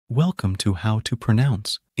Welcome to How to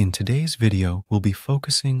Pronounce. In today's video, we'll be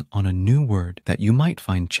focusing on a new word that you might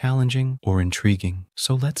find challenging or intriguing.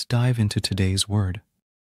 So let's dive into today's word,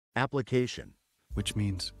 Application. which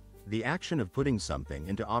means, The action of putting something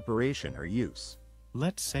into operation or use.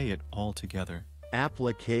 let's say it all together.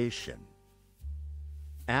 Application.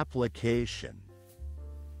 Application.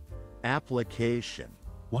 Application.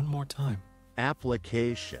 One more time.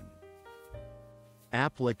 Application.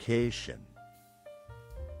 Application.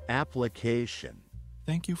 Application.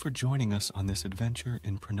 Thank you for joining us on this adventure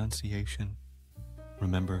in pronunciation.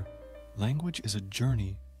 Remember, language is a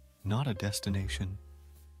journey, not a destination.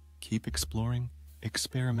 Keep exploring,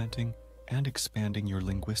 experimenting, and expanding your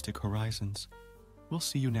linguistic horizons. We'll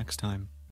see you next time.